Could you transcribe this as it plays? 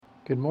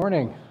Good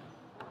morning.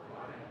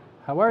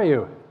 How are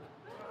you?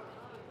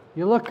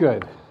 You look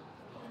good.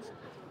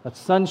 That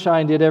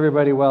sunshine did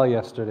everybody well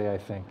yesterday, I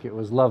think. It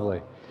was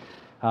lovely.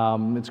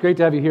 It's great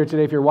to have you here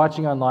today. If you're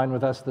watching online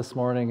with us this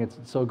morning, it's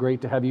so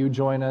great to have you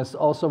join us.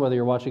 Also, whether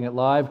you're watching it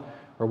live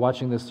or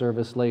watching this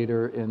service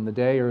later in the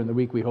day or in the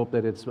week, we hope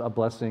that it's a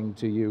blessing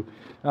to you.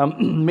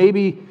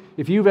 Maybe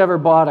if you've ever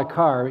bought a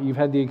car, you've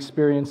had the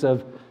experience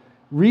of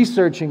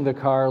researching the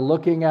car,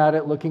 looking at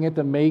it, looking at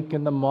the make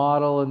and the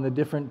model and the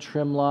different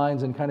trim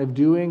lines and kind of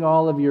doing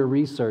all of your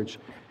research.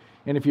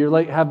 And if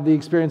you're have the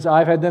experience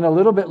I've had, then a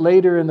little bit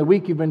later in the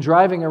week, you've been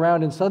driving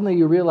around and suddenly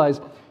you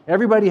realize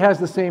everybody has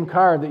the same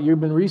car that you've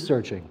been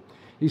researching.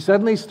 You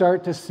suddenly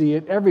start to see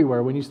it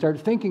everywhere. When you start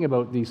thinking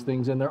about these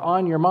things and they're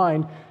on your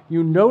mind,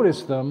 you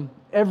notice them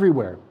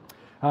everywhere.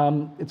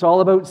 It's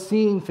all about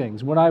seeing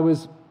things. When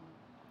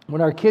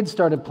our kids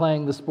started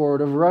playing the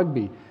sport of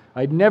rugby,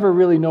 I'd never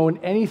really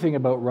known anything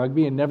about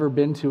rugby and never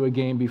been to a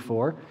game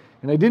before,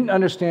 and I didn't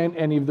understand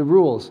any of the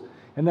rules.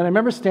 And then I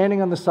remember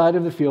standing on the side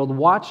of the field,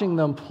 watching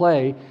them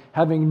play,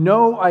 having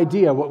no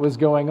idea what was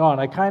going on.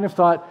 I kind of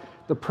thought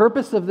the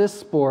purpose of this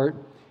sport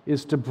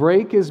is to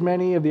break as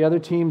many of the other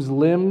team's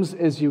limbs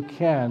as you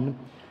can,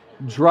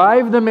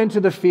 drive them into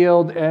the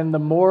field, and the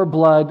more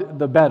blood,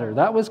 the better.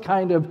 That was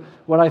kind of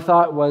what I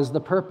thought was the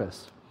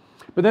purpose.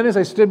 But then as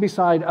I stood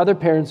beside other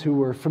parents who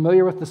were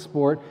familiar with the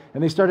sport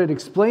and they started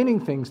explaining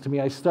things to me,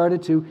 I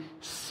started to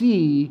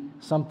see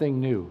something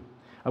new.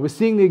 I was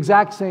seeing the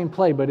exact same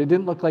play, but it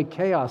didn't look like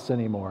chaos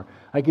anymore.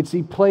 I could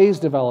see plays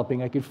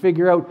developing. I could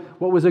figure out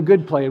what was a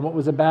good play and what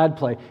was a bad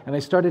play. And I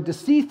started to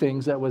see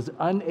things that I was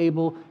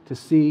unable to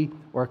see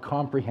or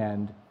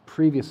comprehend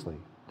previously.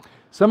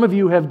 Some of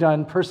you have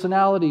done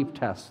personality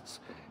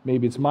tests.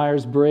 Maybe it's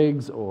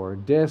Myers-Briggs or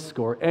DISC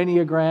or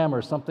Enneagram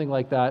or something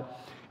like that.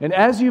 And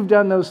as you've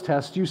done those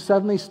tests, you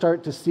suddenly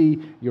start to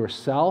see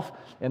yourself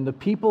and the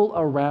people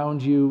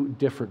around you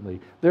differently.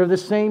 They're the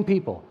same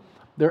people.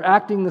 They're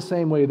acting the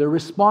same way. They're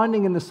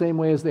responding in the same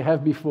way as they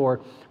have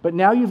before. But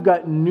now you've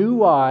got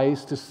new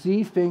eyes to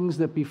see things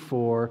that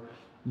before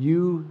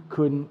you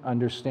couldn't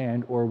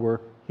understand or were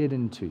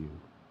hidden to you.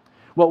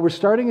 Well, we're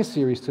starting a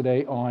series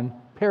today on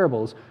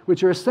parables,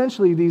 which are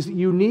essentially these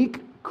unique,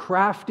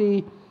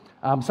 crafty,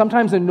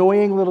 sometimes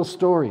annoying little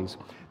stories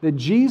that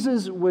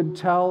Jesus would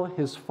tell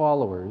his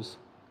followers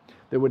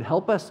that would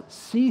help us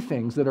see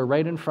things that are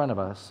right in front of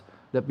us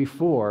that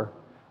before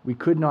we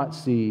could not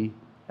see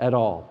at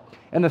all.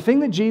 And the thing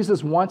that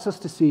Jesus wants us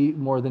to see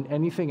more than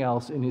anything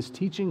else in his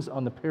teachings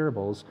on the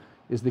parables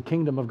is the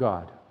kingdom of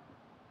God.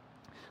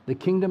 The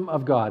kingdom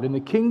of God. And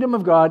the kingdom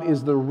of God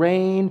is the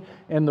reign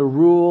and the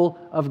rule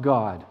of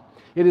God.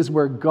 It is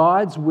where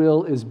God's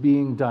will is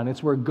being done.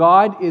 It's where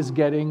God is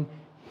getting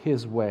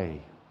his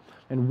way.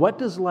 And what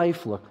does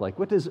life look like?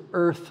 What does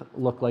earth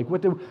look like? What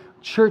do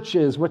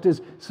churches, what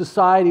does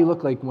society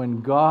look like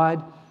when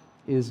God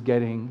is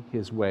getting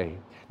his way?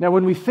 Now,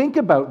 when we think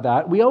about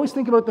that, we always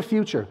think about the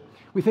future.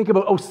 We think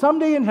about,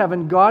 someday in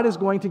heaven, God is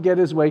going to get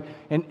his way,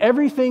 and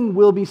everything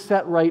will be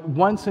set right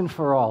once and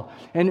for all.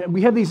 And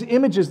we have these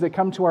images that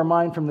come to our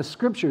mind from the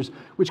scriptures,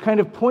 which kind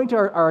of point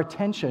our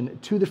attention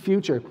to the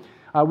future.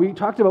 We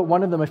talked about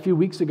one of them a few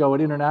weeks ago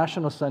at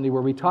International Sunday,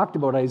 where we talked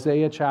about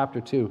Isaiah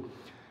chapter 2.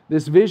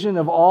 This vision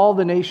of all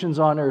the nations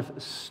on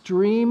earth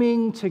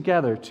streaming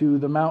together to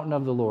the mountain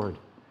of the Lord,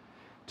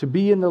 to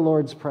be in the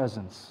Lord's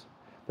presence,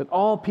 that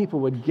all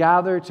people would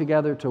gather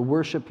together to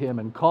worship him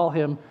and call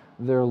him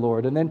their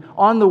Lord. And then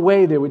on the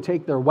way, they would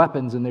take their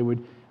weapons and they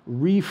would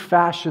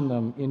refashion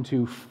them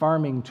into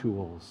farming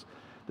tools.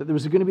 That there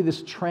was going to be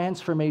this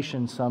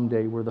transformation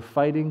someday where the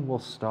fighting will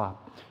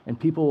stop and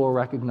people will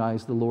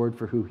recognize the Lord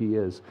for who he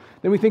is.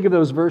 Then we think of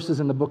those verses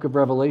in the book of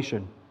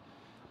Revelation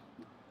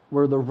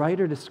where the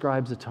writer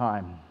describes a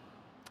time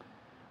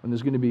when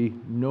there's going to be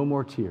no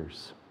more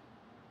tears,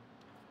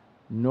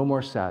 no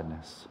more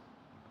sadness,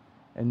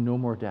 and no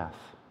more death.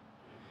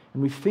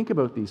 And we think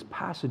about these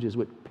passages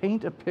which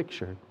paint a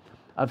picture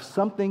of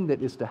something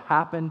that is to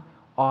happen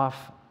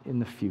off in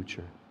the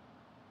future.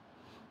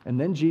 And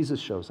then Jesus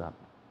shows up.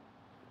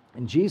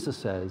 And Jesus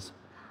says,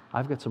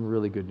 I've got some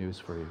really good news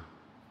for you.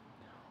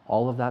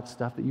 All of that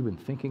stuff that you've been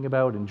thinking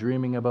about and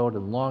dreaming about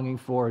and longing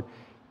for,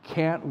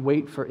 can't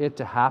wait for it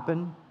to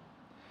happen.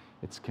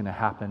 It's going to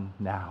happen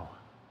now.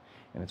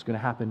 And it's going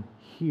to happen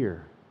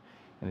here.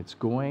 And it's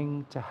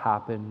going to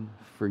happen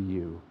for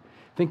you.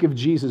 Think of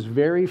Jesus'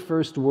 very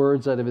first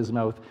words out of his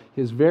mouth,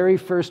 his very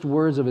first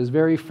words of his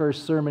very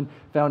first sermon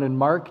found in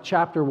Mark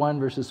chapter 1,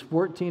 verses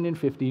 14 and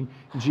 15.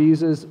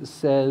 Jesus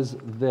says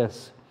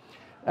this.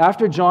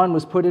 After John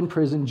was put in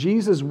prison,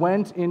 Jesus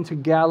went into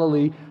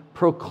Galilee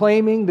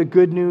proclaiming the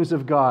good news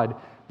of God.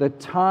 The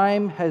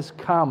time has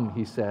come,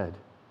 he said.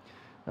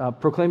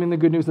 Proclaiming the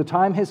good news. The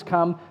time has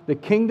come. The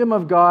kingdom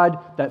of God,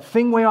 that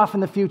thing way off in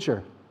the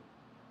future,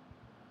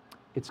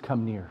 it's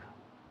come near.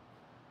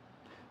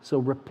 So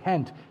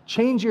repent,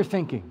 change your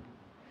thinking,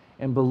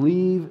 and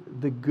believe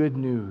the good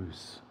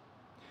news.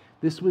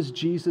 This was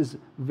Jesus'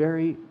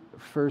 very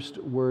first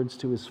words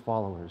to his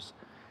followers.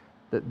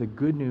 that the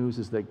good news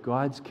is that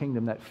God's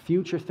kingdom, that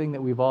future thing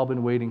that we've all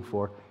been waiting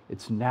for,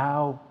 it's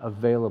now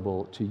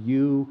available to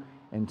you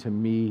and to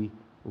me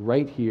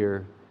right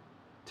here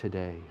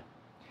today.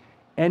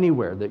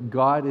 Anywhere that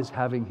God is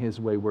having his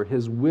way, where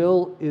his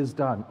will is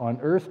done on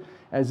earth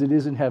as it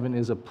is in heaven,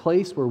 is a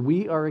place where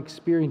we are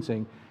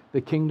experiencing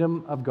the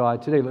kingdom of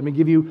God today. Let me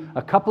give you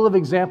a couple of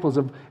examples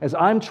of, as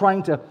I'm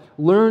trying to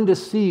learn to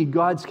see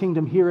God's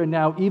kingdom here and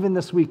now, even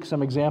this week,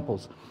 some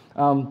examples.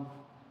 I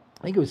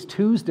think it was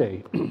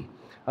Tuesday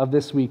of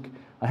this week.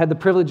 I had the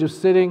privilege of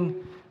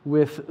sitting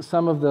with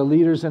some of the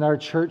leaders in our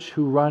church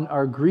who run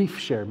our Grief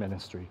Share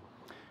ministry.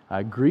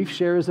 Grief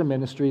Share is a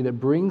ministry that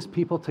brings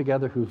people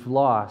together who've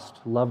lost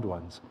loved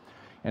ones.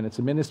 And it's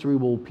a ministry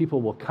where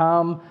people will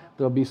come.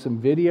 There'll be some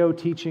video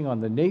teaching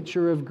on the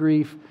nature of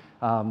grief.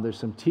 There's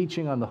some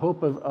teaching on the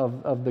hope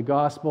of the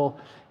gospel.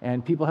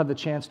 And people have the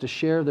chance to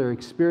share their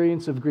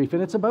experience of grief.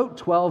 And it's about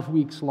 12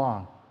 weeks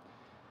long.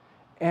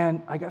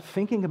 And I got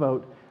thinking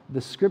about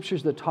the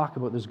scriptures that talk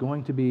about there's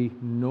going to be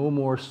no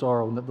more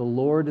sorrow and that the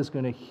Lord is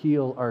going to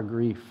heal our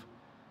grief.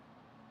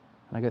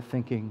 And I got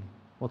thinking,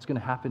 what's going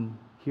to happen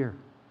here?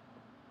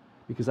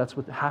 Because that's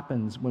what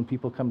happens when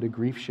people come to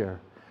Grief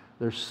Share.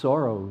 Their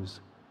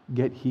sorrows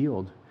get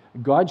healed.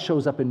 God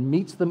shows up and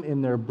meets them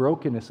in their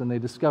brokenness, and they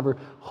discover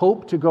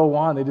hope to go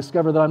on. They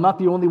discover that I'm not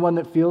the only one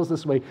that feels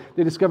this way.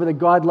 They discover that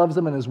God loves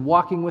them and is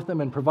walking with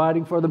them and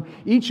providing for them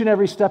each and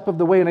every step of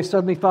the way. And I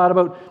suddenly thought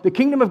about the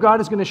kingdom of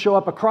God is going to show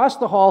up across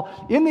the hall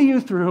in the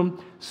youth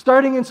room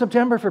starting in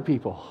September for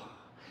people.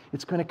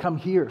 It's going to come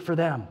here for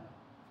them.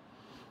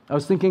 I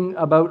was thinking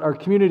about our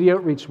community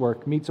outreach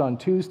work. Meets on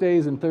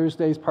Tuesdays and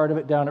Thursdays, part of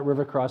it down at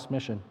River Cross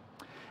Mission.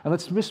 And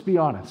let's just be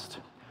honest.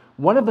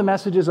 One of the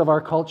messages of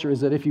our culture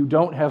is that if you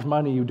don't have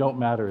money, you don't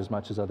matter as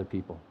much as other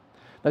people.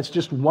 That's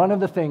just one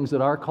of the things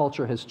that our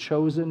culture has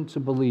chosen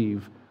to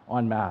believe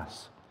en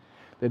masse.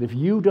 That if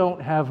you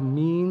don't have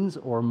means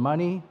or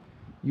money,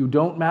 you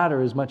don't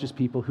matter as much as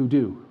people who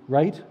do,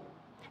 right?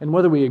 And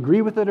whether we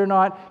agree with it or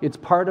not, it's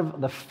part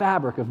of the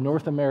fabric of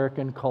North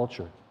American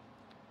culture.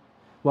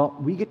 Well,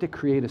 we get to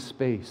create a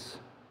space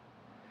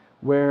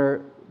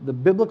where the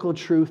biblical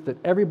truth that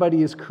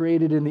everybody is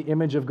created in the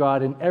image of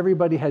God and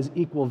everybody has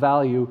equal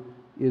value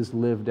is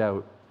lived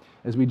out.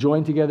 As we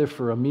join together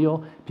for a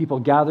meal, people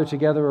gather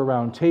together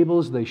around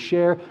tables, they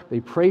share, they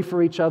pray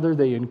for each other,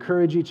 they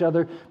encourage each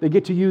other, they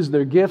get to use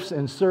their gifts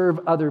and serve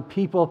other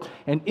people.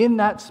 And in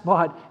that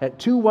spot at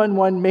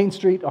 211 Main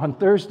Street on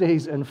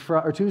Tuesdays and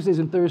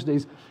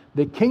Thursdays,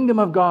 the kingdom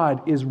of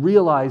God is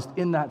realized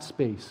in that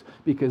space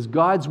because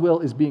God's will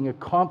is being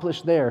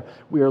accomplished there.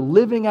 We are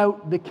living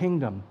out the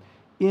kingdom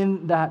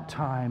in that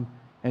time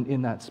and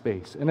in that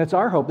space. And it's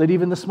our hope that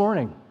even this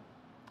morning,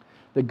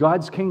 that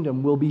God's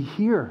kingdom will be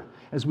here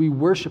as we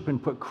worship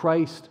and put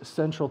Christ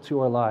central to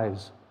our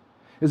lives,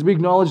 as we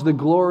acknowledge the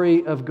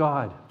glory of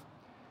God,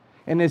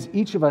 and as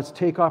each of us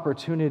take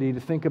opportunity to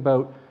think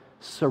about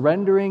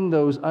surrendering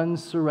those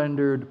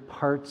unsurrendered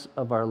parts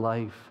of our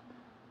life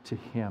to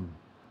Him,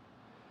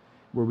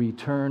 where we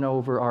turn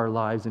over our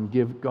lives and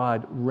give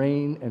God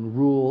reign and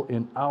rule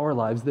in our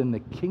lives, then the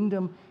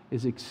kingdom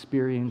is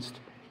experienced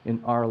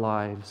in our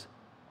lives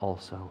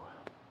also.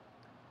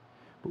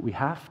 But we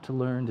have to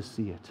learn to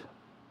see it.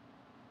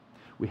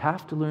 We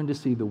have to learn to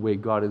see the way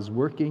God is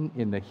working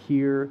in the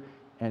here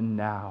and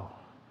now.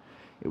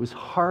 It was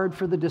hard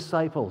for the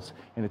disciples,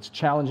 and it's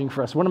challenging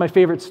for us. One of my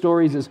favorite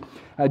stories is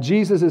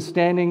Jesus is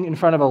standing in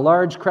front of a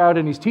large crowd,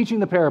 and he's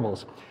teaching the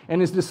parables. And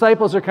his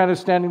disciples are kind of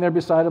standing there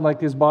beside him like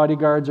his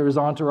bodyguards or his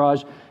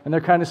entourage, and they're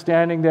kind of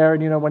standing there,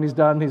 and when he's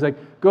done, he's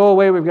like, go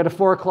away, we've got a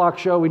 4 o'clock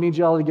show, we need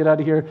you all to get out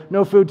of here.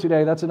 No food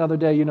today, that's another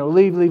day,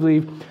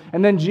 leave.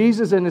 And then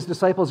Jesus and his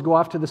disciples go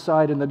off to the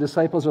side, and the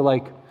disciples are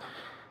like,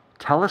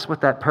 tell us what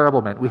that parable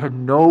meant. We had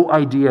no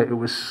idea. It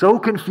was so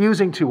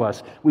confusing to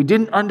us. We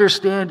didn't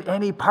understand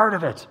any part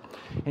of it.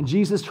 And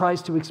Jesus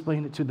tries to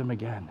explain it to them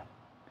again.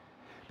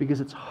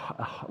 Because it's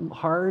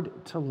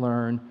hard to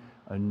learn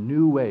a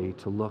new way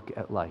to look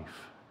at life.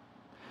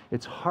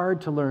 It's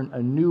hard to learn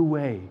a new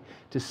way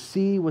to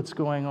see what's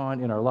going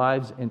on in our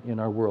lives and in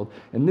our world.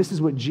 And this is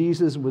what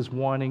Jesus was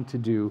wanting to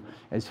do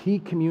as he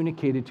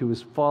communicated to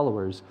his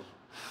followers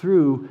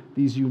through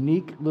these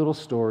unique little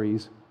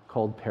stories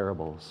called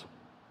parables.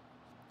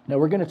 Now,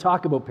 we're going to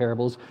talk about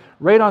parables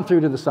right on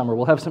through to the summer.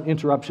 We'll have some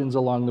interruptions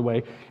along the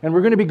way, and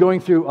we're going to be going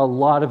through a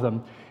lot of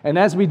them. And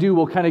as we do,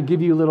 we'll kind of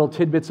give you little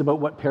tidbits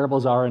about what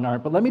parables are and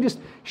aren't. But let me just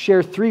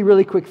share 3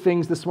 really quick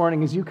things this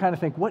morning as you kind of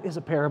think, what is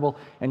a parable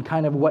and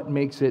kind of what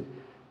makes it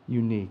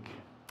unique?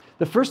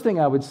 The first thing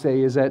I would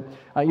say is that,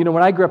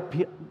 when I grew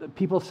up,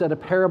 people said a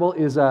parable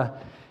is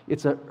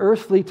it's an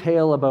earthly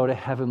tale about a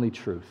heavenly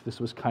truth. This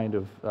was kind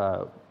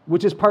of,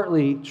 which is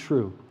partly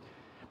true.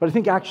 But I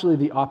think actually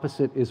the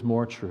opposite is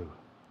more true.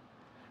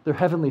 They're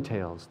heavenly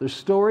tales. They're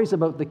stories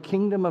about the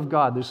kingdom of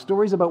God. They're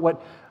stories about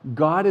what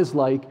God is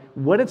like,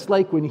 what it's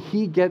like when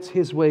He gets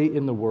His way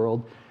in the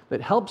world, that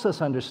helps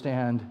us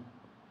understand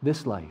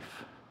this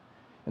life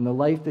and the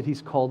life that He's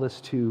called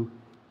us to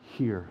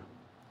here.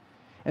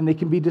 and they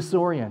can be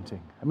disorienting.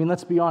 I mean,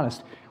 let's be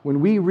honest. When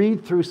we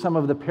read through some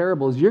of the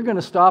parables, you're going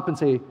to stop and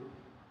say,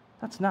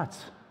 that's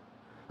nuts.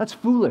 That's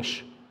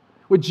foolish.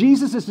 What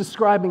Jesus is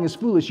describing is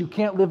foolish. You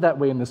can't live that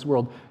way in this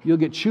world. You'll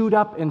get chewed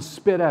up and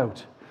spit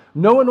out.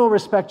 No one will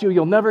respect you.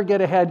 You'll never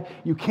get ahead.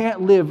 You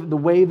can't live the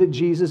way that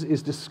Jesus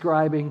is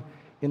describing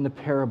in the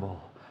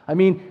parable. I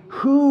mean,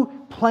 who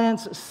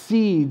plants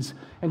seeds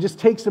and just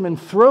takes them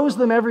and throws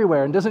them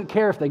everywhere and doesn't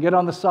care if they get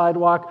on the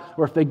sidewalk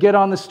or if they get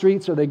on the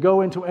streets or they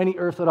go into any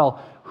earth at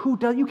all? Who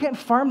does? You can't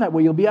farm that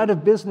way. You'll be out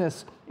of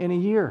business in a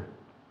year.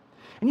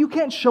 And you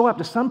can't show up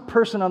to some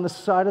person on the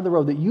side of the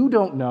road that you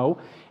don't know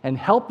and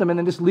help them and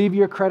then just leave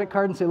your credit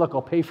card and say, look,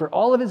 I'll pay for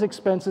all of his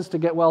expenses to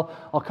get well.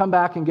 I'll come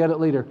back and get it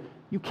later.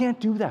 You can't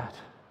do that.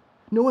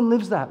 No one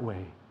lives that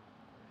way.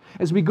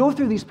 As we go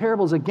through these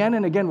parables again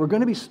and again, we're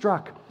going to be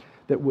struck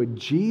that what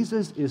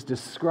Jesus is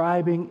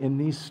describing in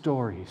these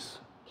stories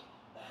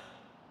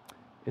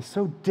is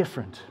so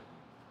different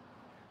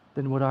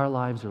than what our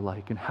lives are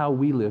like and how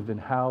we live and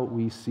how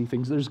we see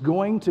things. There's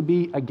going to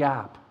be a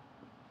gap.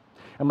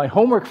 And my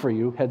homework for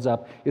you, heads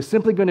up, is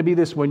simply going to be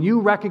this. When you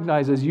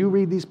recognize as you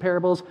read these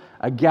parables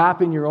a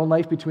gap in your own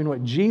life between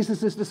what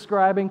Jesus is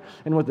describing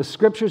and what the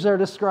Scriptures are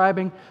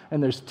describing,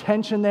 and there's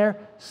tension there,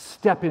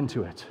 step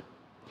into it.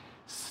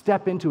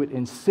 Step into it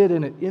and sit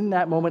in it in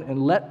that moment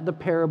and let the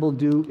parable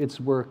do its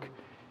work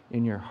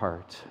in your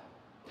heart.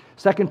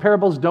 Second,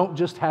 parables don't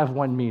just have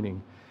one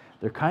meaning.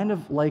 They're kind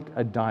of like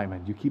a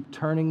diamond. You keep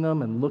turning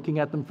them and looking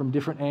at them from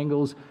different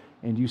angles,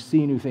 and you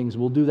see new things.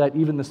 We'll do that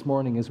even this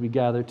morning as we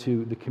gather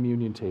to the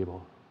communion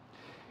table.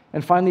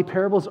 And finally,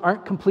 parables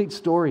aren't complete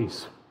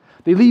stories.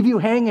 They leave you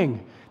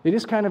hanging. They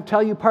just kind of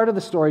tell you part of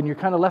the story, and you're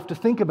kind of left to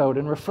think about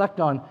and reflect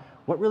on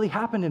what really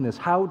happened in this.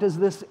 How does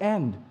this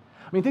end?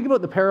 I mean, think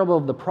about the parable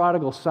of the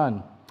prodigal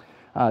son.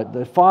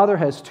 The father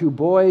has two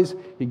boys.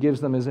 He gives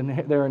them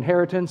their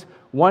inheritance.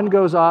 One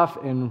goes off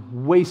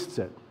and wastes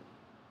it.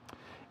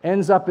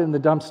 Ends up in the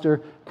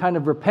dumpster, kind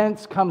of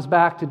repents, comes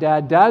back to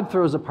dad. Dad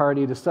throws a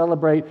party to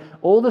celebrate.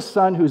 Oldest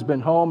son, who's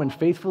been home and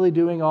faithfully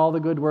doing all the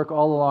good work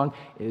all along,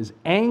 is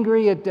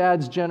angry at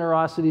dad's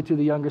generosity to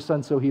the younger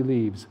son, so he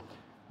leaves.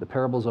 The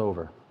parable's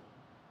over.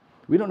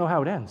 We don't know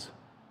how it ends.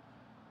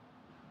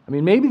 I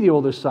mean, maybe the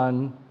older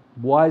son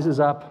wises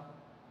up,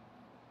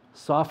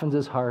 softens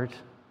his heart,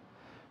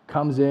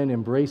 comes in,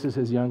 embraces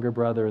his younger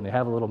brother, and they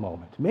have a little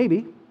moment.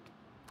 Maybe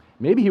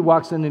he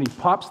walks in and he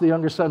pops the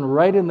younger son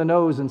right in the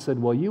nose and said,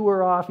 well, you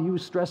were off, you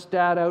stressed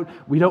dad out.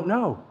 We don't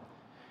know.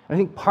 I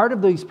think part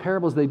of these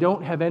parables, they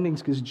don't have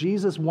endings because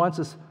Jesus wants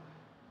us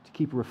to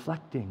keep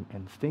reflecting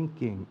and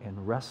thinking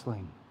and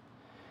wrestling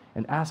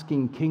and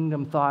asking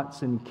kingdom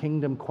thoughts and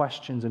kingdom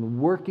questions and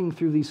working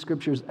through these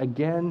scriptures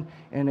again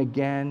and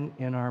again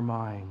in our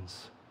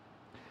minds.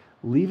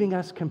 Leaving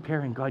us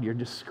comparing, God, you're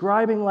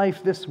describing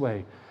life this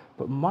way,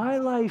 but my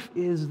life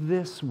is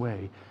this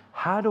way.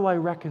 How do I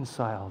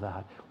reconcile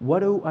that? What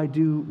do I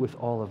do with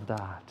all of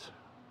that?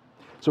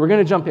 So we're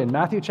going to jump in.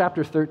 Matthew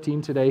chapter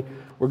 13 today.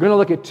 We're going to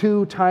look at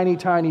two tiny,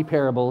 tiny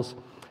parables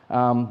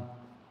found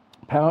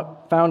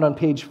on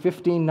page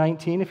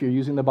 1519 if you're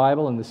using the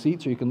Bible in the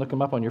seats, or you can look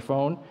them up on your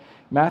phone.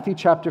 Matthew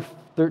chapter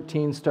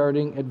 13,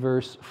 starting at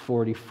verse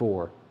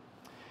 44.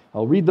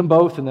 I'll read them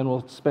both, and then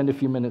we'll spend a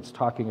few minutes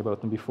talking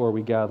about them before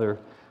we gather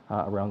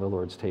around the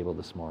Lord's table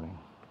this morning.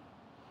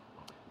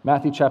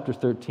 Matthew chapter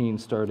 13,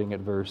 starting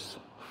at verse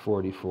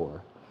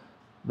 44.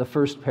 The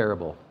first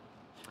parable.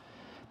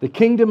 The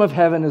kingdom of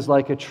heaven is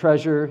like a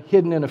treasure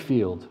hidden in a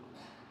field.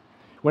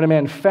 When a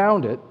man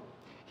found it,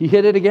 he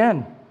hid it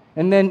again,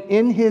 and then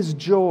in his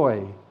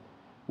joy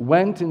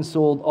went and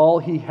sold all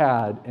he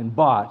had and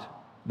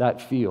bought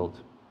that field.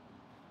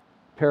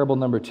 Parable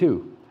number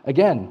 2.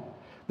 Again,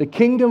 the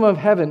kingdom of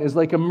heaven is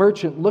like a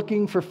merchant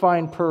looking for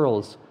fine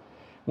pearls.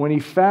 When he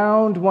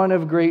found one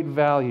of great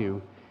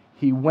value,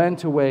 he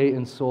went away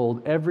and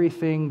sold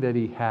everything that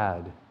he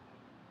had,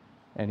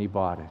 and he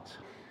bought it.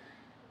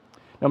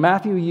 Now,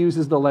 Matthew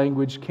uses the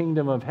language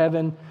kingdom of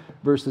heaven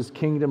versus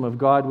kingdom of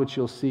God, which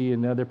you'll see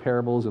in other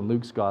parables in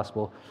Luke's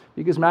gospel,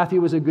 because Matthew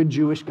was a good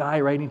Jewish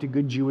guy writing to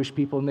good Jewish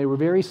people, and they were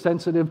very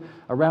sensitive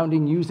around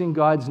using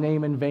God's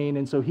name in vain,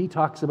 and so he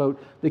talks about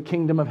the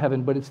kingdom of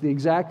heaven, but it's the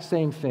exact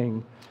same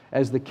thing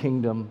as the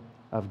kingdom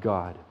of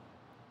God.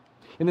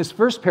 In this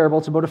first parable,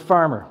 it's about a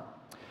farmer,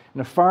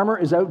 and a farmer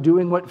is out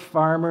doing what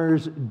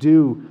farmers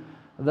do,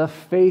 the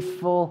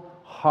faithful,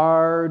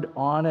 hard,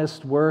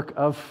 honest work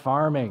of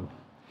farming.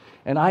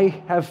 And I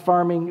have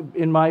farming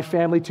in my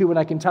family too, and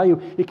I can tell you,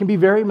 it can be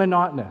very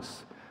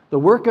monotonous. The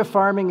work of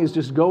farming is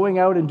just going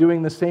out and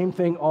doing the same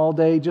thing all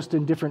day, just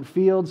in different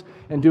fields,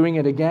 and doing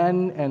it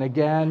again and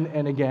again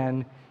and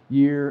again,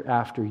 year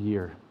after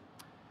year.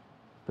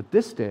 But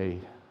this day,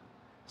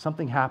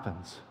 something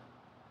happens.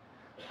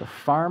 The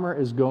farmer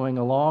is going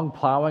along,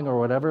 plowing or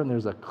whatever, and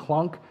there's a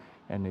clunk,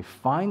 and they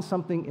find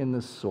something in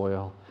the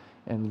soil,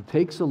 and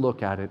takes a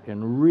look at it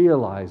and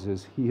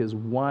realizes he has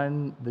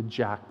won the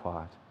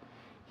jackpot.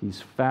 He's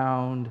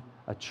found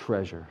a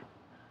treasure.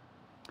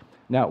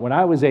 Now, when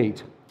I was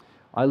 8,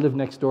 I lived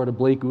next door to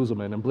Blake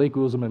Uzelman, and Blake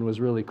Uzelman was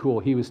really cool.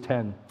 He was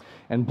 10.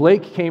 And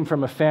Blake came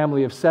from a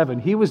family of 7.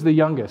 He was the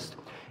youngest.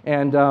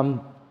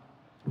 And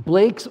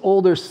Blake's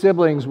older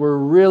siblings were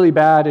really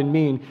bad and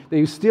mean. They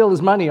used to steal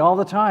his money all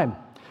the time.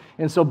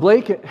 And so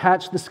Blake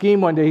hatched the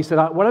scheme one day. He said,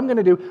 what I'm going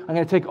to do, I'm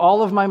going to take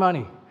all of my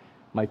money,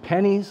 my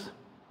pennies,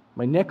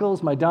 my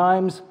nickels, my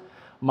dimes,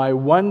 my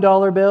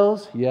 $1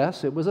 bills,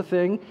 yes, it was a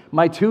thing,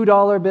 my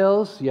 $2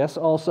 bills, yes,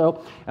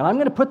 also, and I'm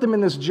going to put them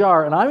in this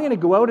jar, and I'm going to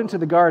go out into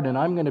the garden, and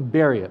I'm going to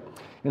bury it.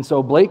 And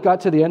so Blake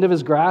got to the end of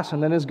his grass,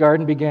 and then his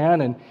garden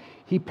began, and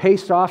he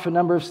paced off a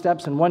number of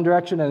steps in one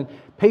direction and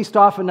paced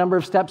off a number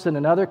of steps in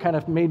another, kind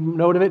of made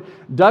note of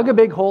it, dug a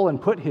big hole,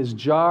 and put his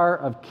jar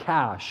of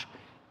cash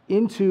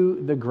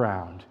into the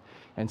ground,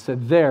 and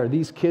said, there,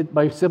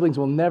 my siblings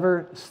will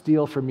never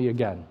steal from me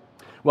again.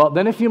 Well,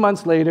 then a few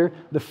months later,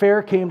 the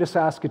fair came to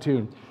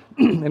Saskatoon,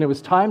 and it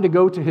was time to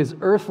go to his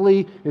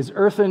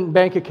earthen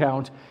bank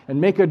account and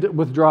make a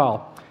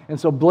withdrawal. And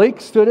so Blake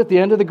stood at the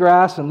end of the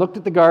grass and looked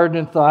at the garden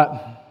and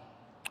thought,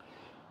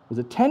 was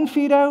it 10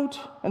 feet out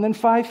and then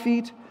 5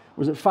 feet? Or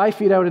was it 5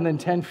 feet out and then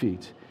 10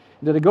 feet?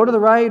 Did I go to the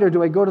right or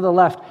do I go to the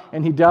left?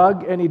 And he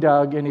dug and he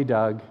dug and he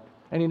dug,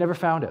 and he never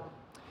found it.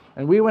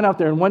 And we went out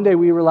there, and one day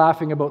we were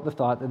laughing about the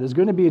thought that there's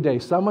going to be a day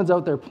someone's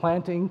out there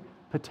planting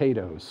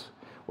potatoes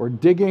or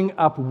digging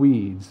up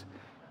weeds,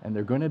 and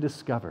they're going to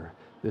discover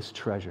this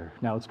treasure.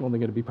 Now, it's only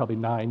going to be probably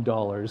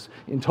 $9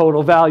 in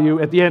total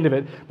value at the end of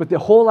it, but the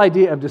whole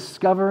idea of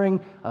discovering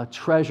a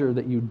treasure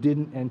that you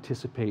didn't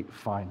anticipate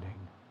finding.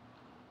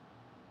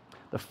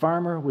 The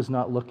farmer was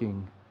not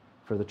looking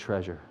for the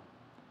treasure.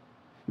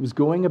 He was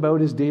going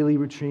about his daily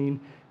routine,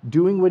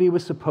 doing what he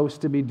was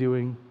supposed to be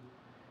doing,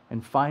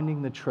 and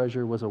finding the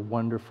treasure was a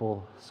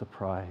wonderful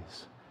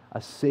surprise,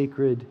 a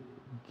sacred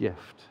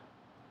gift.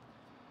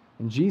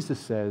 And Jesus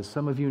says,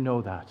 some of you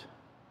know that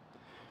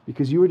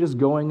because you were just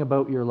going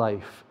about your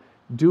life,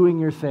 doing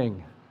your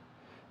thing,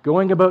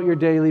 going about your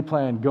daily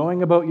plan,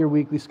 going about your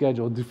weekly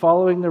schedule,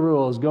 following the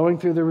rules, going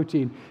through the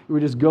routine. You were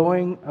just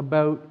going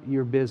about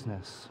your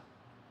business.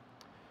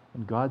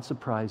 And God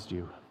surprised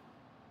you.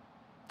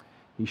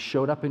 He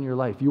showed up in your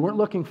life. You weren't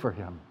looking for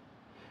him,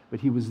 but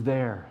he was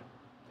there.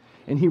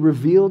 And he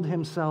revealed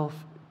himself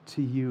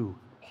to you.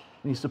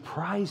 And he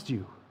surprised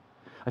you.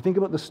 I think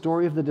about the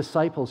story of the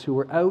disciples who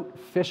were out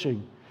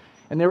fishing.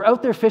 And they were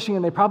out there fishing,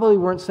 and they probably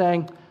weren't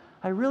saying,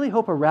 I really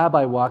hope a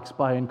rabbi walks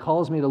by and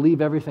calls me to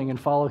leave everything and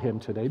follow him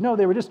today. No,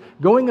 they were just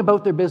going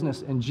about their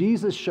business, and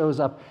Jesus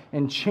shows up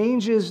and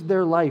changes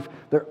their life.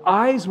 Their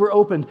eyes were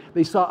opened.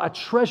 They saw a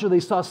treasure. They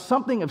saw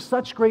something of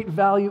such great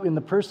value in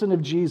the person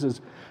of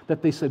Jesus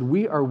that they said,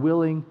 we are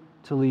willing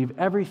to leave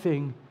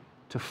everything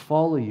to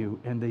follow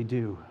you, and they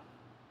do.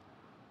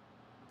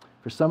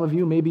 For some of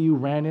you, maybe you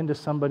ran into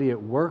somebody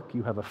at work,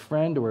 you have a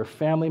friend or a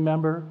family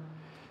member,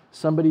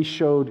 somebody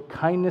showed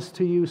kindness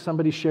to you,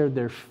 somebody shared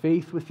their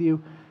faith with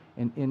you,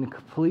 and in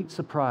complete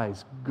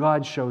surprise,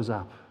 God shows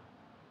up.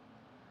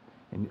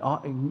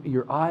 And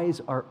your eyes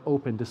are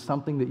open to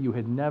something that you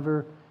had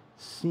never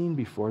seen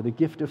before, the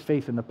gift of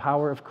faith and the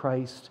power of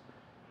Christ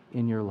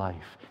in your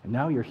life. And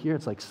now you're here,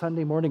 it's like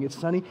Sunday morning, it's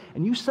sunny,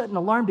 and you set an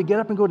alarm to get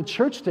up and go to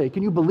church today.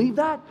 Can you believe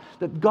that?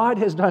 That God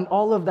has done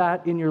all of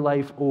that in your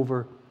life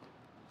over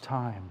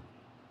time.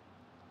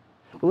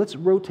 But let's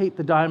rotate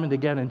the diamond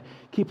again and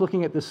keep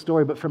looking at this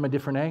story, but from a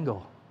different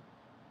angle.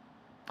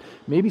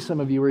 Maybe some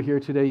of you are here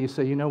today, you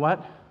say, you know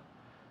what?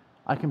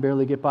 I can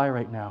barely get by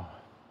right now.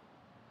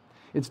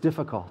 It's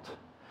difficult.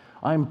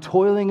 I'm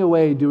toiling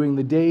away doing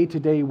the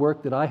day-to-day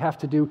work that I have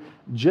to do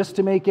just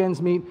to make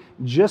ends meet,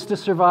 just to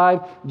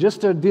survive,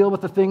 just to deal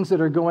with the things that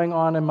are going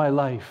on in my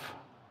life.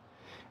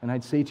 And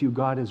I'd say to you,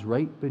 God is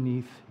right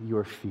beneath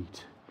your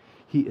feet.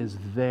 He is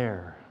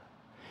there.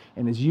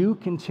 And as you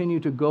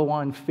continue to go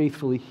on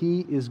faithfully,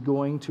 he is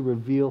going to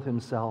reveal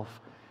himself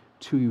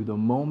to you. The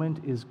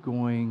moment is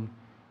going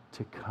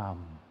to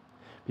come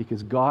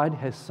because God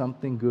has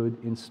something good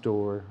in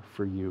store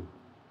for you.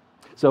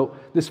 So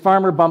this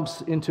farmer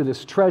bumps into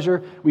this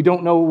treasure. We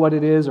don't know what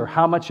it is or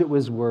how much it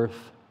was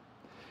worth,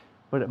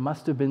 but it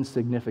must have been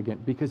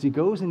significant because he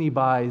goes and he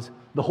buys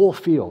the whole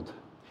field.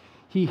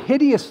 He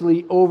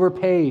hideously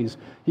overpays.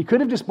 He could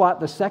have just bought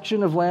the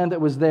section of land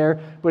that was there,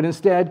 but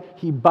instead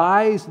he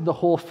buys the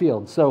whole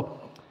field. So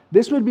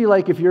this would be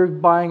like if you're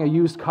buying a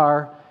used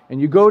car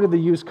and you go to the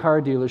used car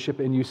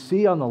dealership and you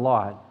see on the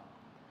lot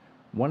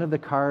one of the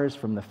cars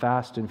from the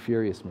Fast and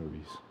Furious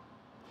movies,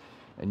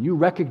 and you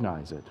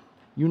recognize it.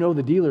 You know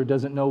the dealer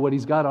doesn't know what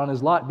he's got on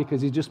his lot because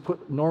he just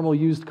put normal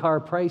used car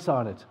price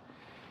on it.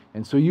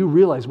 And so you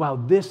realize, wow,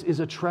 this is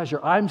a treasure.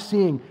 I'm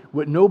seeing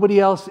what nobody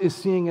else is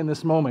seeing in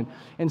this moment.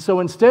 And so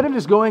instead of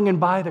just going and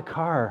buy the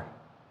car,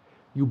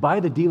 you buy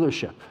the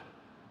dealership.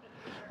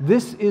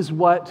 This is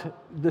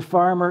what the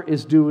farmer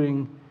is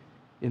doing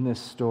in this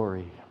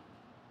story.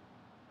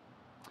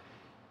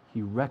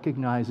 He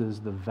recognizes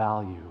the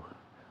value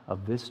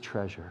of this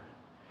treasure,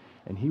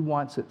 and he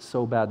wants it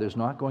so bad there's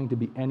not going to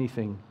be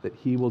anything that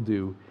he will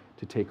do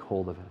to take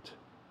hold of it.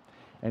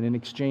 And an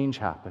exchange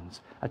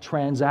happens. A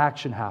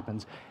transaction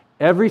happens.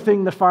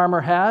 Everything the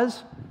farmer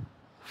has,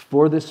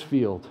 for this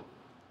field.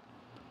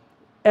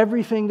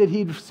 Everything that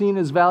he'd seen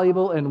as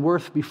valuable and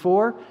worth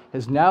before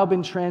has now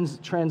been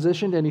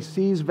transitioned, and he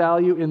sees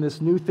value in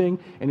this new thing,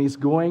 and he's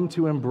going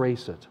to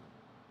embrace it.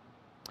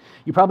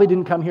 You probably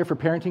didn't come here for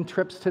parenting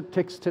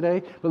tips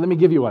today, but let me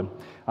give you one.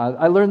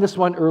 I learned this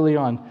one early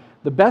on.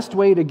 The best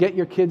way to get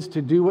your kids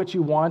to do what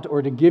you want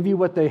or to give you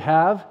what they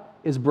have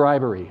is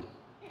bribery.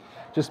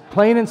 Just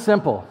plain and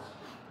simple.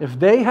 If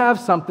they have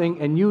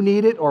something and you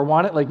need it or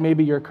want it, like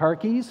maybe your car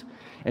keys,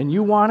 and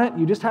you want it,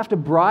 you just have to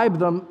bribe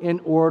them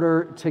in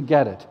order to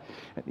get it.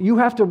 You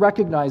have to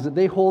recognize that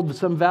they hold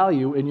some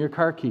value in your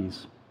car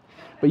keys.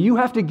 But you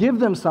have to give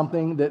them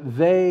something that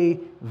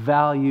they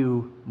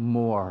value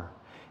more.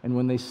 And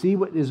when they see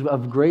what is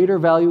of greater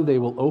value, they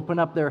will open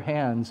up their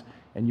hands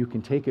and you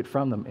can take it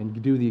from them and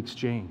do the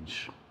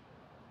exchange.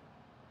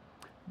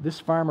 This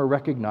farmer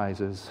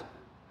recognizes,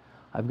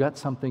 I've got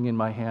something in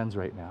my hands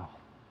right now.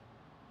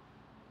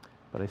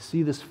 But I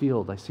see this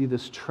field, I see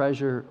this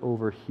treasure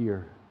over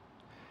here.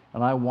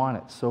 And I want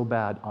it so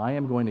bad. I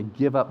am going to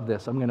give up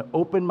this. I'm going to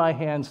open my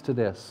hands to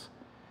this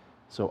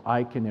so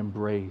I can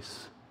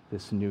embrace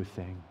this new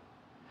thing.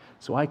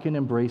 So I can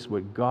embrace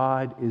what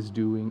God is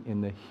doing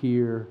in the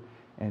here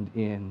and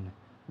in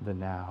the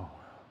now.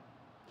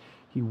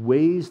 He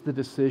weighs the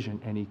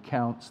decision and he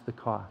counts the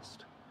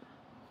cost.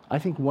 I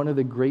think one of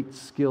the great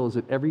skills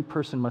that every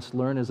person must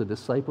learn as a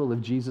disciple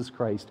of Jesus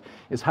Christ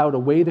is how to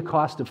weigh the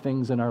cost of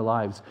things in our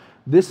lives.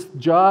 This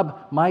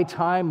job, my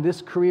time,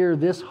 this career,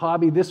 this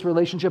hobby, this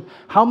relationship,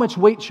 how much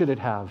weight should it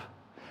have?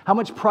 How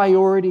much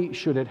priority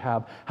should it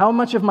have? How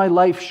much of my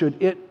life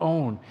should it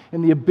own?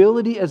 And the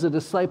ability as a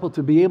disciple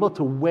to be able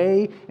to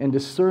weigh and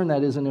discern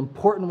that is an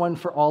important one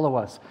for all of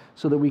us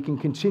so that we can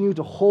continue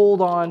to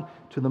hold on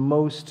to the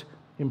most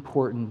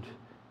important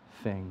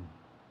thing.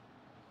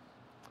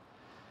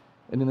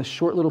 And in this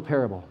short little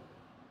parable,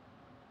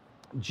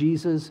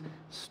 Jesus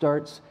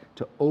starts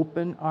to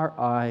open our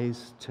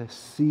eyes to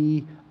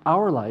see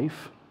our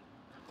life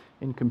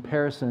in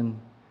comparison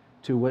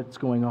to what's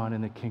going on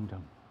in the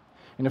kingdom.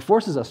 And it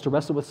forces us to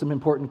wrestle with some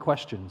important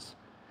questions,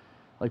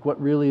 like what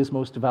really is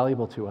most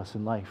valuable to us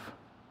in life?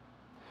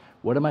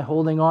 What am I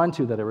holding on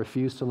to that I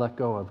refuse to let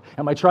go of?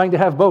 Am I trying to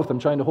have both? I'm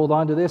trying to hold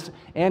on to this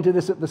and to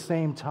this at the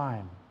same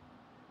time.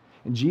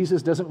 And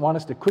Jesus doesn't want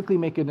us to quickly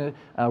make a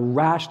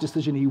rash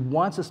decision. He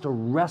wants us to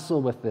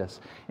wrestle with this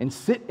and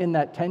sit in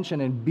that tension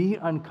and be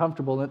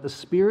uncomfortable and let the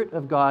Spirit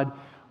of God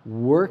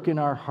work in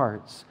our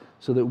hearts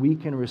so that we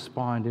can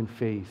respond in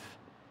faith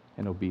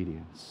and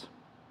obedience.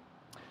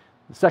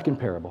 The second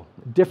parable,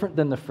 different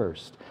than the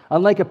first.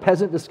 Unlike a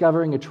peasant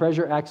discovering a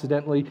treasure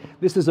accidentally,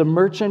 this is a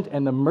merchant,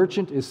 and the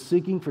merchant is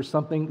seeking for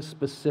something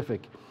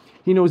specific.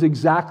 He knows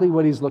exactly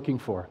what he's looking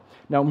for.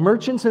 Now,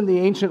 merchants in the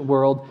ancient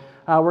world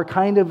were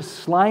kind of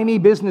slimy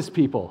business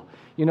people.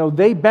 You know,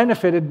 they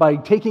benefited by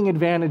taking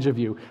advantage of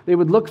you. They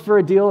would look for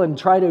a deal and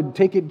try to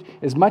take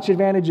as much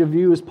advantage of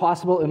you as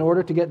possible in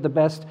order to get the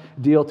best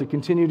deal to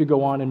continue to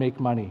go on and make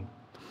money.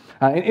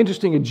 And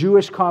interesting, a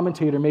Jewish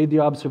commentator made the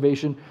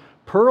observation,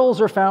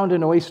 pearls are found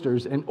in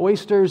oysters, and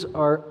oysters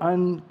are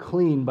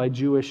unclean by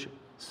Jewish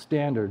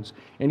standards.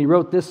 And he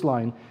wrote this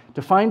line,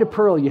 to find a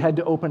pearl, you had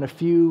to open a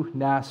few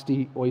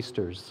nasty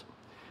oysters.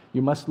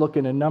 You must look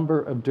in a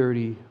number of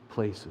dirty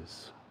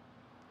places.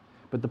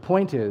 But the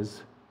point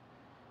is,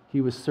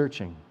 he was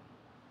searching.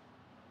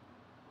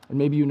 And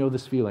maybe you know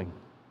this feeling.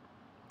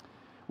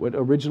 What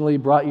originally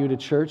brought you to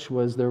church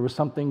was there was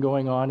something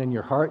going on in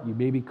your heart. You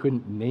maybe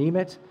couldn't name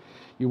it.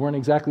 You weren't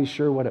exactly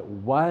sure what it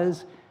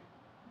was.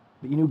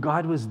 But you knew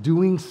God was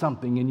doing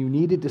something and you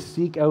needed to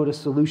seek out a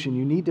solution.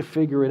 You need to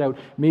figure it out.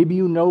 Maybe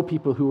you know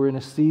people who are in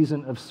a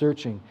season of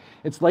searching.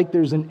 It's like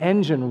there's an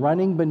engine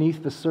running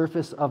beneath the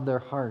surface of their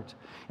heart,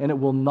 and it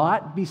will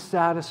not be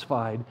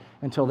satisfied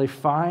until they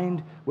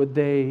find what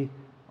they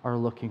are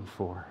looking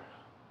for.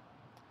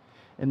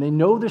 And they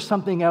know there's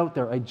something out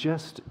there. I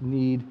just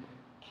need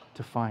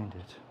to find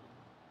it.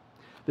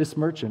 This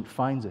merchant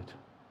finds it.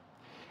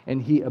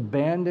 And he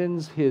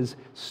abandons his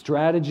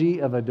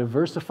strategy of a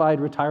diversified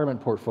retirement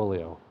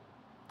portfolio.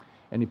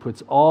 And he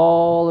puts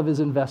all of his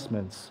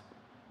investments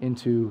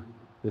into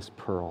this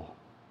pearl.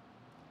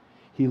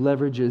 He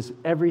leverages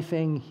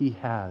everything he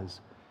has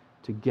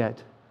to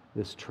get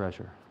this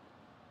treasure.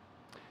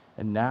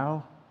 And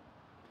now,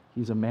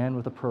 he's a man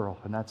with a pearl,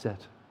 and that's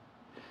it.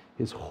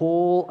 His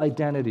whole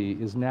identity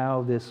is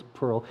now this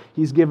pearl.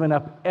 He's given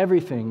up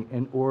everything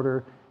in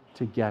order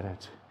to get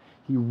it.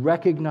 He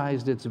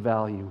recognized its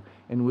value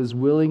and was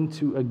willing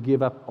to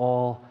give up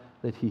all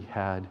that he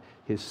had.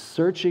 His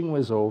searching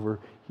was over.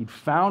 He'd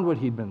found what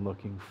he'd been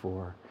looking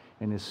for,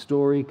 and his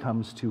story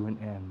comes to an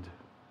end.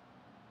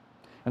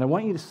 And I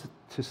want you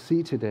to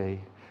see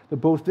today that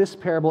both this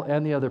parable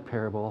and the other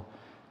parable,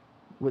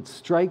 what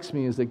strikes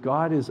me is that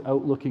God is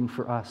out looking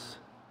for us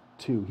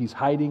too. He's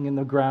hiding in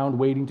the ground,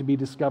 waiting to be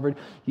discovered.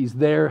 He's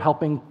there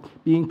helping,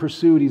 being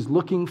pursued. He's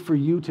looking for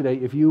you today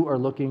if you are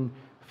looking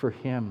for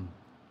him.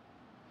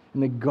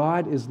 And that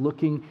God is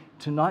looking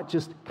to not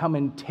just come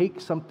and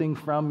take something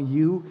from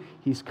you,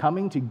 he's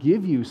coming to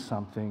give you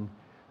something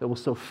that will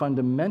so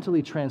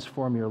fundamentally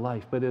transform your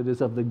life, but it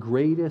is of the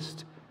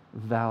greatest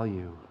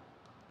value.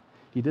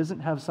 He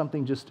doesn't have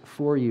something just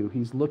for you.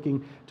 He's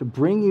looking to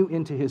bring you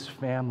into his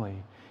family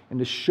and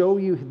to show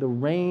you the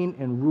reign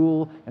and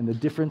rule and the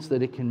difference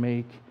that it can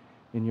make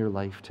in your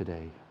life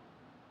today.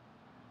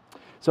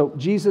 So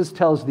Jesus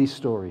tells these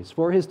stories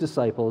for his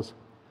disciples,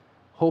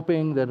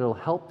 hoping that it'll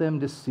help them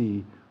to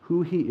see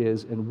who he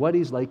is and what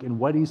he's like and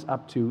what he's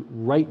up to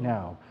right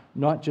now,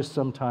 not just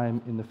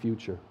sometime in the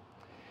future.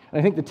 And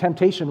I think the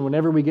temptation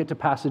whenever we get to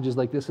passages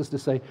like this is to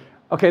say,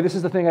 okay, this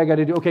is the thing I got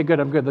to do. Okay, good,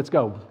 I'm good. Let's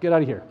go. Get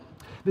out of here.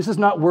 This is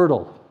not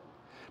Wordle.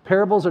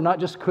 Parables are not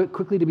just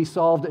quickly to be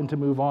solved and to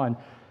move on.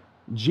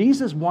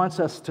 Jesus wants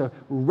us to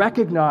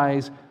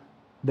recognize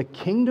the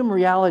kingdom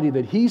reality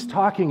that he's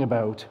talking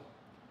about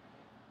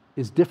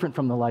is different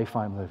from the life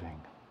I'm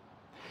living.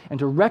 And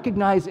to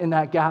recognize in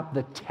that gap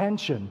the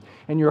tension.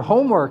 And your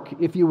homework,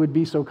 if you would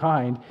be so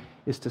kind,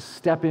 is to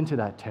step into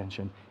that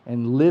tension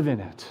and live in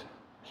it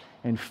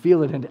and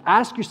feel it and to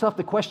ask yourself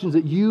the questions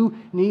that you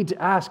need to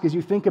ask as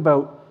you think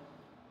about,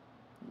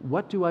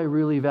 what do I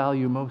really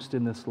value most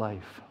in this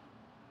life?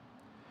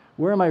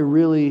 Where am I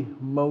really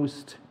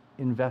most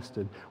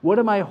invested? What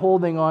am I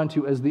holding on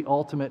to as the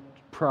ultimate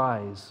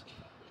prize?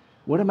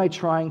 What am I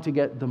trying to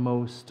get the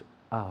most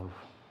of?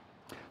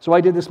 So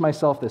I did this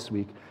myself this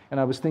week, and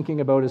I was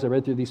thinking about, as I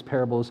read through these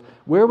parables,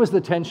 where was the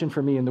tension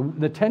for me?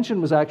 And the tension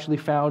was actually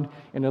found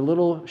in a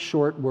little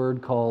short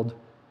word called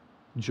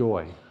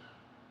joy.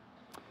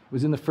 It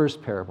was in the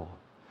first parable,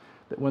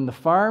 that when the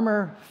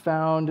farmer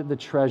found the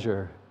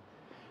treasure,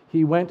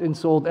 he went and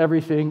sold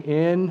everything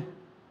in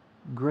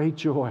great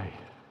joy.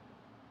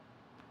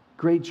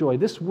 Great joy.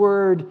 This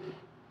word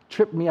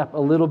tripped me up a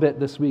little bit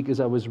this week as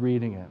I was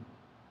reading it.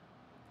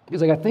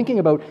 Because I got thinking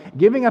about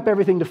giving up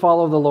everything to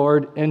follow the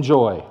Lord and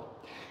joy.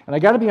 And I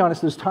got to be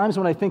honest, there's times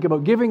when I think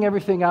about giving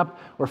everything up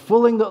or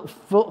following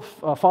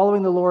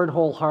the Lord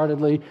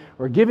wholeheartedly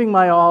or giving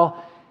my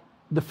all.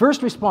 The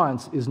first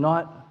response is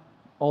not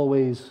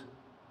always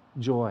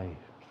joy.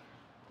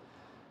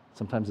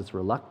 Sometimes it's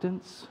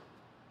reluctance.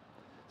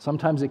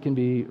 Sometimes it can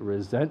be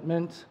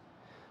resentment.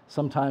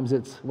 Sometimes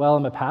it's, well,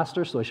 I'm a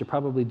pastor, so I should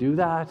probably do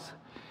that.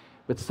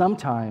 But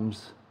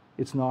sometimes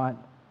it's not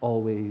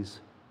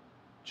always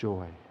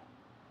joy.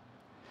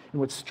 And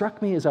what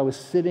struck me as I was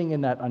sitting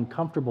in that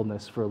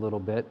uncomfortableness for a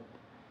little bit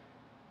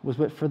was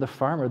that for the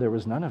farmer, there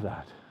was none of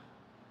that.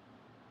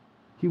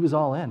 He was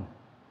all in.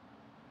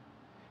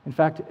 In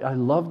fact, I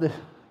love that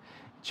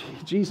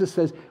Jesus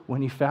says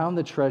when he found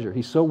the treasure,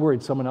 he's so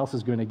worried someone else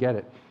is going to get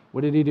it.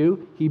 What did he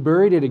do? He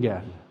buried it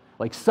again.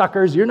 Like,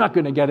 suckers, you're not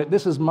going to get it.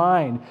 This is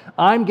mine.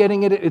 I'm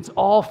getting it. It's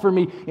all for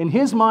me. In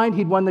his mind,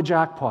 he'd won the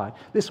jackpot.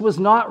 This was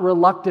not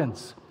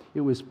reluctance.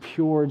 It was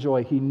pure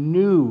joy. He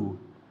knew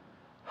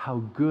how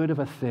good of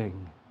a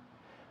thing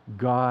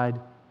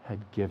God had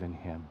given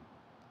him.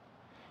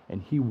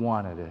 And he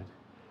wanted it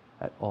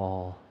at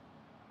all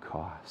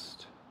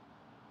cost.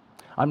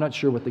 I'm not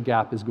sure what the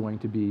gap is going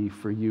to be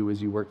for you as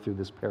you work through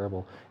this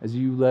parable, as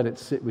you let it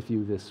sit with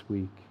you this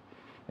week,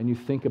 and you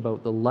think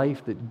about the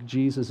life that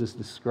Jesus is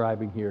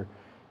describing here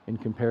in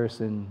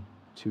comparison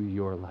to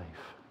your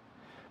life.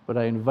 But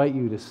I invite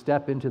you to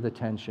step into the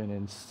tension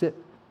and sit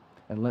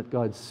and let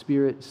God's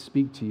Spirit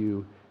speak to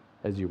you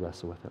as you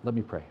wrestle with it. Let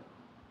me pray.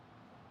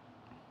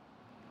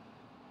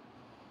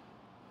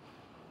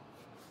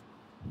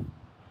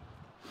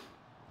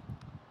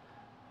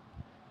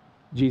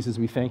 Jesus,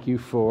 we thank you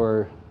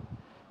for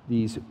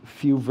these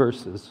few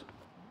verses,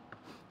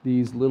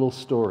 these little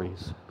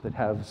stories that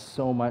have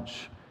so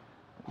much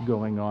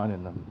going on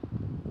in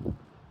them.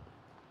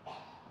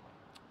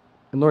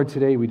 And Lord,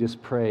 today we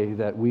just pray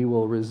that we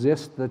will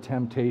resist the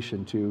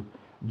temptation to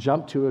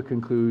jump to a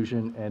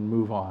conclusion and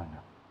move on.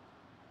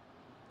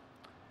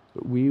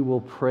 But we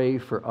will pray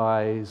for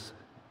eyes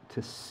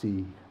to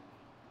see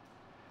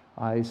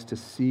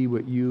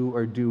what you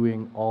are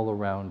doing all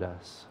around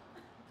us,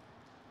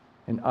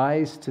 and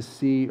eyes to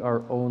see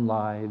our own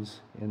lives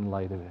in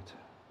light of it.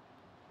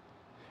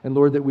 And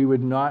Lord, that we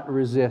would not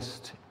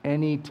resist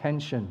any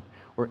tension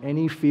or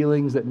any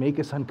feelings that make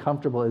us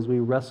uncomfortable as we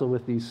wrestle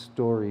with these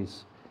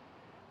stories,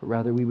 but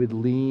rather we would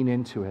lean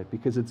into it,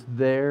 because it's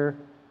there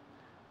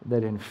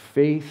that in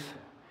faith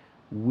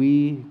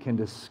we can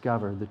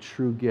discover the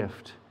true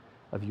gift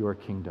of your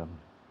kingdom.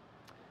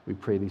 We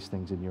pray these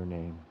things in your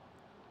name.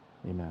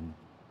 Amen.